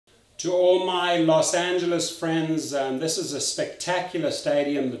To all my Los Angeles friends, this is a spectacular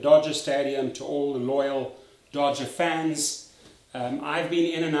stadium, the Dodger Stadium. To all the loyal Dodger fans, I've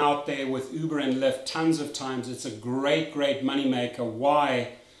been in and out there with Uber and Lyft tons of times. It's a great money maker. Why?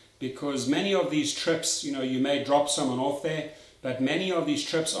 Because many of these trips, you may drop someone off there, but many of these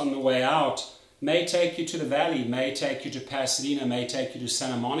trips on the way out may take you to the Valley, may take you to Pasadena, may take you to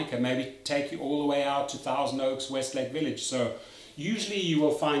Santa Monica, maybe take you all the way out to Thousand Oaks, Westlake Village. So usually you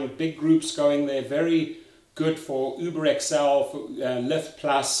will find big groups going there, very good for Uber XL, for Lyft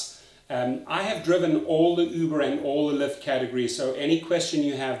Plus. I have driven all the Uber and all the Lyft categories, so any question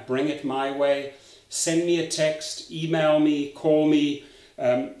you have, bring it my way. Send me a text, email me, call me.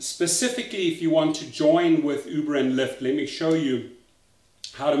 Specifically, if you want to join with Uber and Lyft, let me show you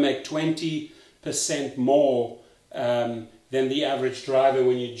how to make 20% more than the average driver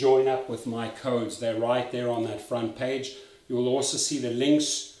when you join up with my codes. They're right there on that front page. You will also see the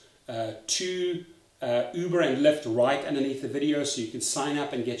links to Uber and Lyft right underneath the video, so you can sign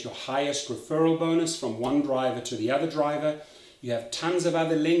up and get your highest referral bonus from one driver to the other driver. You have tons of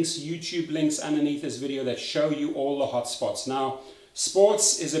other links, YouTube links underneath this video that show you all the hot spots. Now,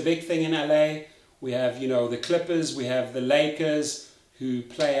 sports is a big thing in LA. We have, the Clippers, we have the Lakers who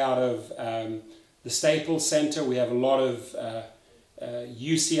play out of the Staples Center. We have a lot of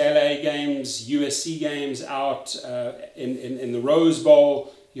UCLA games, USC games out in the Rose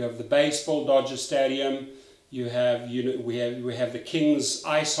Bowl. You have the baseball, Dodger Stadium. You have, we have the Kings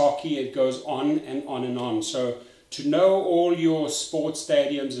ice hockey. It goes on and on and on. So to know all your sports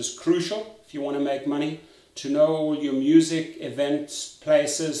stadiums is crucial if you want to make money. To know all your music events,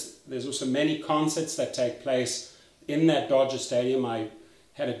 places. There's also many concerts that take place in that Dodger Stadium. I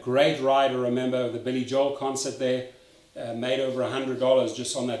had a great ride, I remember, the Billy Joel concert there. Made over $100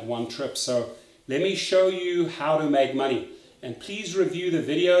 just on that one trip. So let me show you how to make money. And please review the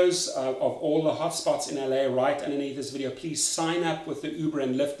videos of all the hotspots in LA right underneath this video. Please sign up with the Uber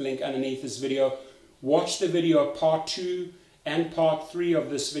and Lyft link underneath this video. Watch the video part 2 and part 3 of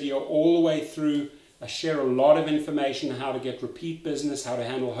this video all the way through. I share a lot of information, how to get repeat business, how to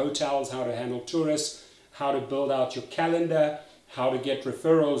handle hotels, how to handle tourists, how to build out your calendar, how to get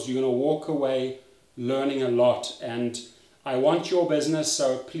referrals. You're going to walk away learning a lot, and I want your business,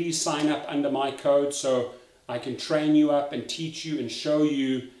 so please sign up under my code so I can train you up and teach you and show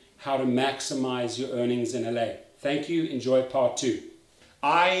you how to maximize your earnings in LA. Thank you. Enjoy part 2.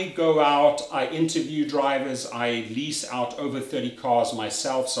 I go out, I interview drivers, I lease out over 30 cars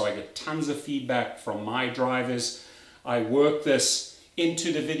myself, so I get tons of feedback from my drivers. I work this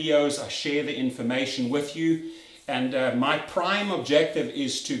into the videos, I share the information with you. And my prime objective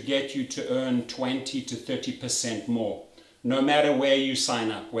is to get you to earn 20 to 30% more, no matter where you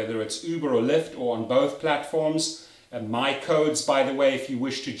sign up, whether it's Uber or Lyft or on both platforms. My codes, by the way, if you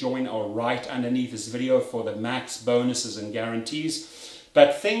wish to join, are right underneath this video for the max bonuses and guarees.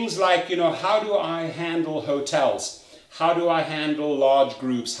 But things like, how do I handle hotels? How do I handle large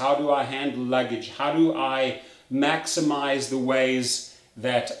groups? How do I handle luggage? How do I maximize the ways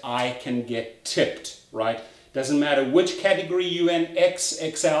that I can get tipped, right? Doesn't matter which category you in, X,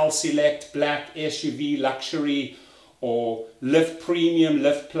 XL, Select, Black, SUV, Luxury, or Lyft Premium,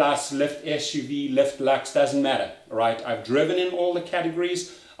 Lyft Plus, Lyft SUV, Lyft Lux, doesn't matter, right? I've driven in all the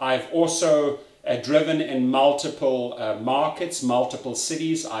categories. I've also driven in multiple markets, multiple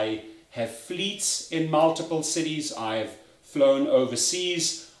cities. I have fleets in multiple cities. I've flown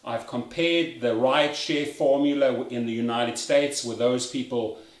overseas. I've compared the rideshare formula in the United States with those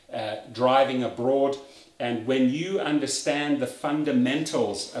people driving abroad. And when you understand the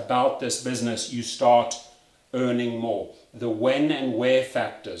fundamentals about this business, you start earning more. The when and where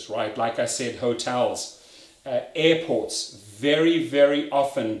factors, right? Like I said, hotels, airports, very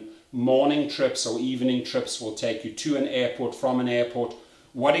often morning trips or evening trips will take you to an airport, from an airport.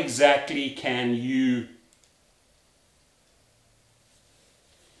 What exactly can you...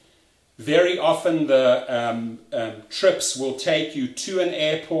 Very often the trips will take you to an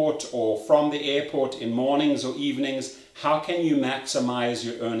airport or from the airport in mornings or evenings. How can you maximize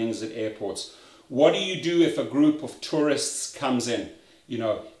your earnings at airports? What do you do if a group of tourists comes in?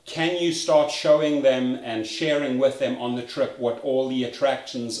 Can you start showing them and sharing with them on the trip what all the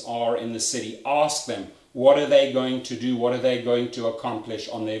attractions are in the city? Ask them, what are they going to do? What are they going to accomplish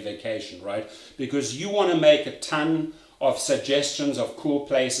on their vacation, right? Because you want to make a ton of suggestions of cool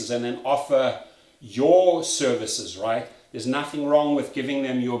places and then offer your services, right? There's nothing wrong with giving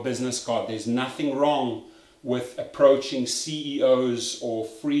them your business card. There's nothing wrong with approaching CEOs or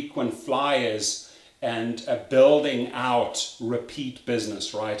frequent flyers and building out repeat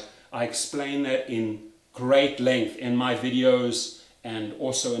business, right? I explain that in great length in my videos and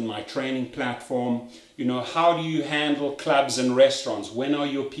also in my training platform. You know, how do you handle clubs and restaurants? When are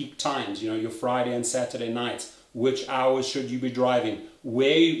your peak times? You know, your Friday and Saturday nights. Which hours should you be driving?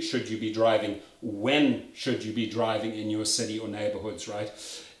 Where should you be driving? When should you be driving in your city or neighborhoods, right?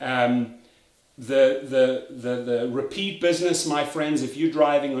 The repeat business, my friends, if you're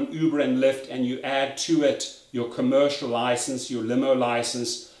driving on Uber and Lyft and you add to it your commercial license, your limo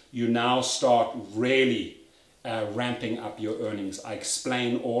license, you now start really ramping up your earnings. I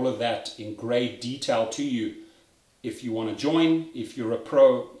explain all of that in great detail to you. If you want to join, if you're a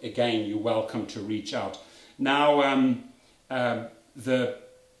pro, again, you're welcome to reach out. Now, the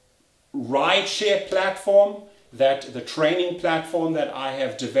rideshare platform, that the training platform that I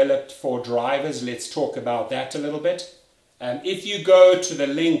have developed for drivers, let's talk about that a little bit. If you go to the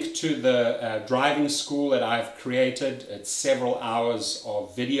link to the driving school that I've created, it's several hours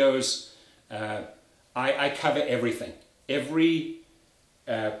of videos. I cover everything. Every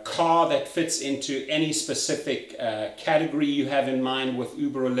car that fits into any specific category you have in mind with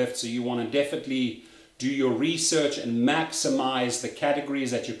Uber or Lyft, so you want to definitely do your research and maximize the categories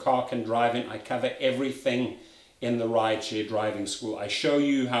that your car can drive in. I cover everything in the rideshare driving school. I show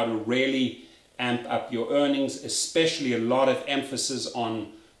you how to really amp up your earnings, especially a lot of emphasis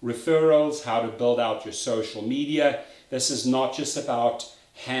on referrals, how to build out your social media. This is not just about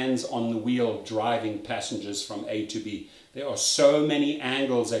hands on the wheel driving passengers from A to B. There are so many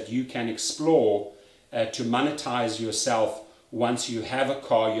angles that you can explore to monetize yourself once you have a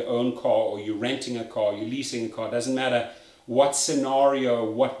car, your own car, or you're renting a car, you're leasing a car. It doesn't matter what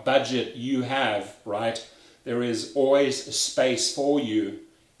scenario, what budget you have, right? There is always a space for you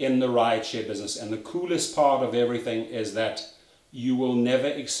in the rideshare business. And the coolest part of everything is that you will never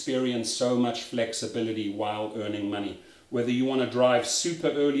experience so much flexibility while earning money. Whether you want to drive super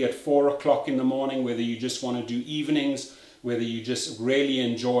early at 4 o'clock in the morning, whether you just want to do evenings, whether you just really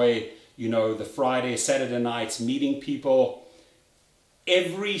enjoy, you know, the Friday, Saturday nights, meeting people,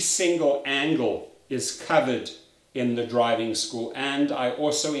 every single angle is covered in the driving school. And I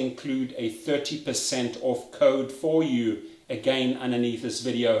also include a 30% off code for you, again, underneath this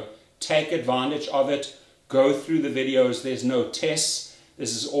video. Take advantage of it. Go through the videos. There's no tests.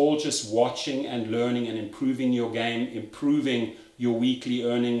 This is all just watching and learning and improving your game, improving your weekly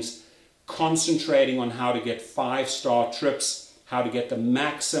earnings, concentrating on how to get 5-star trips, how to get the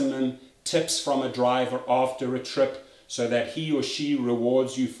maximum tips from a driver after a trip so that he or she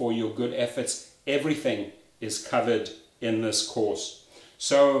rewards you for your good efforts. Everything is covered in this course.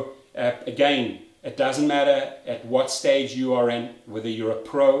 So again, it doesn't matter at what stage you are in, whether you're a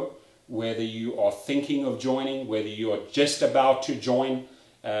pro, whether you are thinking of joining, whether you are just about to join,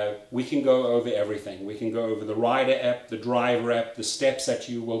 we can go over everything. We can go over the rider app, the driver app, the steps that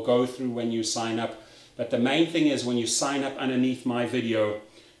you will go through when you sign up. But the main thing is when you sign up underneath my video,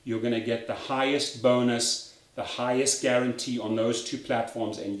 you're going to get the highest bonus, the highest guarantee on those two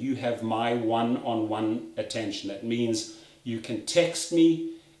platforms, and you have my one-on-one attention. That means you can text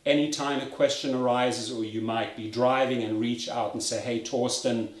me anytime a question arises, or you might be driving and reach out and say, hey,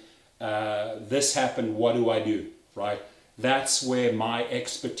 Torsten, this happened, what do I do, right? That's where my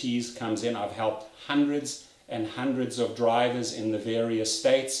expertise comes in. I've helped hundreds and hundreds of drivers in the various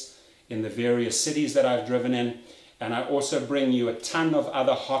states, in the various cities that I've driven in, and I also bring you a ton of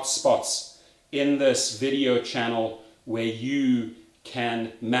other hotspots in this video channel where you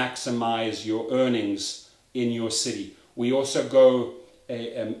can maximize your earnings in your city. We also go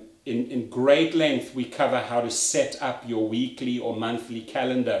in great length. We cover how to set up your weekly or monthly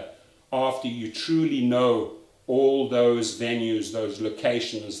calendar after you truly know all those venues, those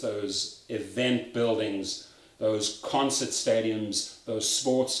locations, those event buildings, those concert stadiums, those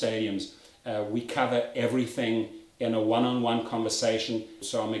sports stadiums. We cover everything in a one-on-one conversation.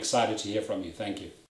 So I'm excited to hear from you. Thank you.